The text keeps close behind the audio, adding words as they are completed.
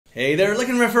Hey there,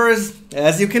 Licknriffers!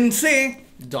 As you can see,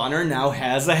 Donner now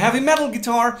has a heavy metal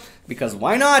guitar, because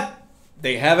why not?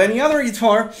 They have any other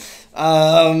guitar.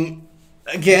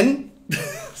 Again,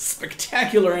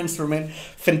 spectacular instrument,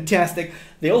 fantastic.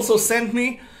 They also sent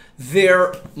me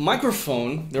their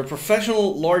microphone, their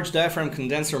professional large diaphragm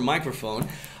condenser microphone.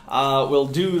 We'll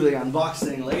do the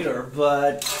unboxing later,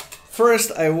 but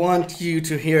first I want you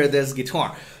to hear this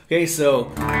guitar. Okay, so...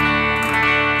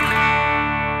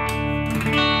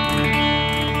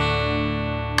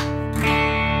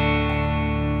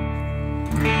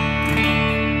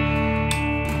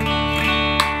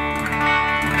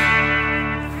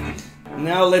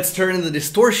 Now let's turn the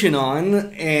distortion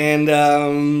on, and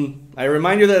I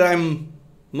remind you that I'm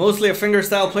mostly a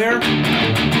fingerstyle player.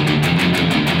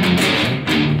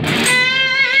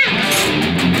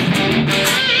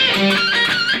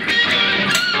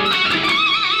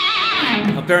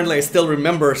 Apparently I still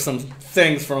remember some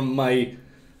things from my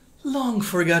long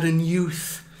forgotten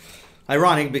youth.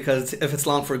 Ironic, because if it's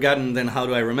long forgotten, then how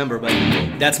do I remember? But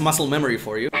that's muscle memory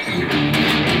for you.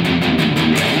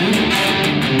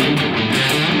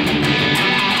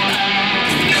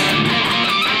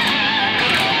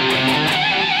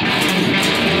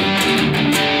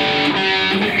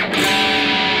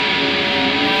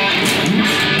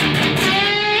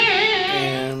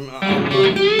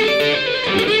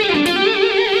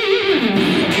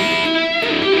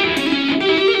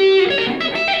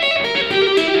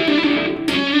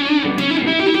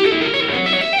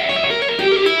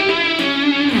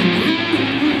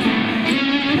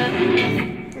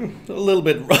 A little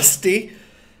bit rusty,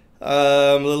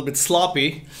 a little bit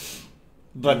sloppy,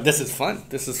 but this is fun.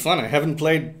 This is fun. I haven't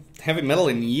played heavy metal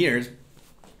in years.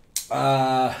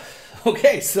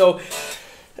 Okay, so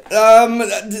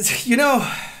you know,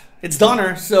 it's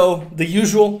Donner, so the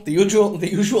usual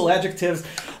adjectives.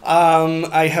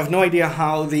 I have no idea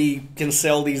how they can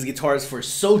sell these guitars for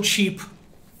so cheap.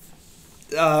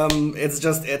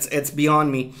 It's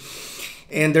beyond me.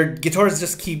 And their guitars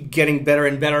just keep getting better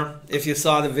and better. If you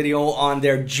saw the video on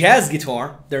their jazz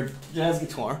guitar, okay,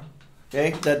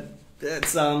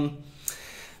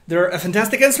 they're a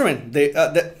fantastic instrument.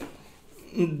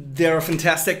 They're a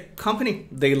fantastic company.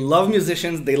 They love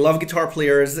musicians, they love guitar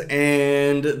players,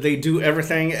 and they do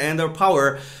everything in their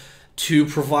power to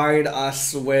provide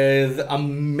us with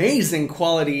amazing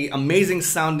quality, amazing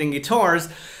sounding guitars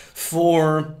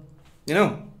for, you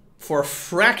know, for a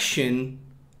fraction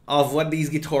of what these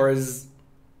guitars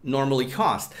normally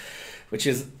cost, which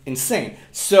is insane.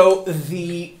 So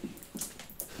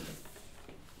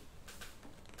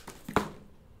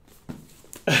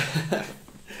I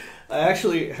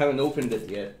actually haven't opened it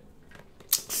yet.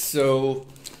 So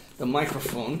the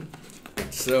microphone,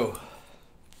 so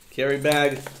carry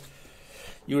bag,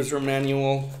 user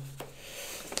manual.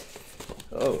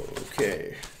 Oh,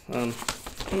 okay.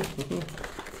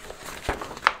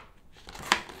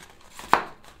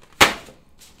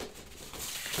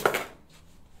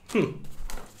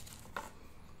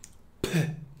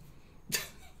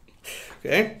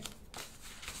 Okay.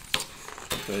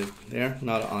 Put it there,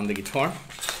 not on the guitar.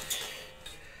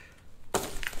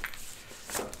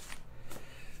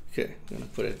 Okay, I'm gonna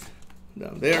put it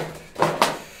down there.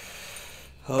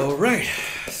 All right,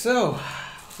 so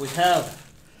we have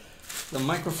the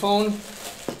microphone,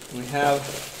 we have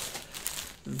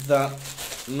the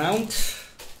mount,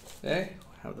 okay,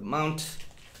 we have the mount,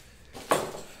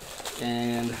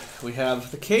 and we have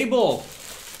the cable.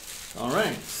 All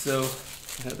right, so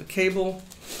we have the cable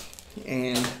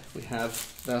and we have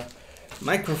the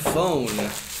microphone.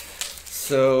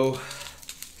 So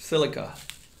silica,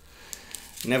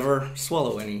 never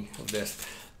swallow any of this.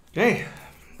 Okay,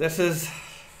 this is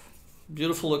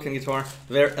beautiful looking guitar,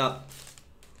 very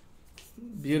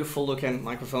beautiful looking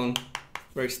microphone,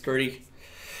 very sturdy.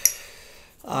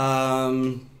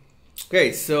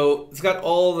 Okay, so it's got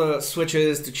all the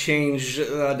switches to change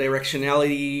the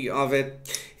directionality of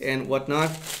it and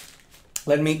whatnot.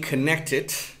 Let me connect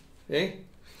it. Okay.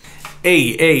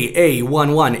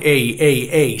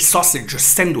 A sausage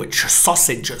sandwich.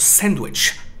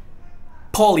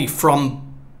 Polly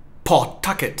from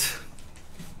Pawtucket.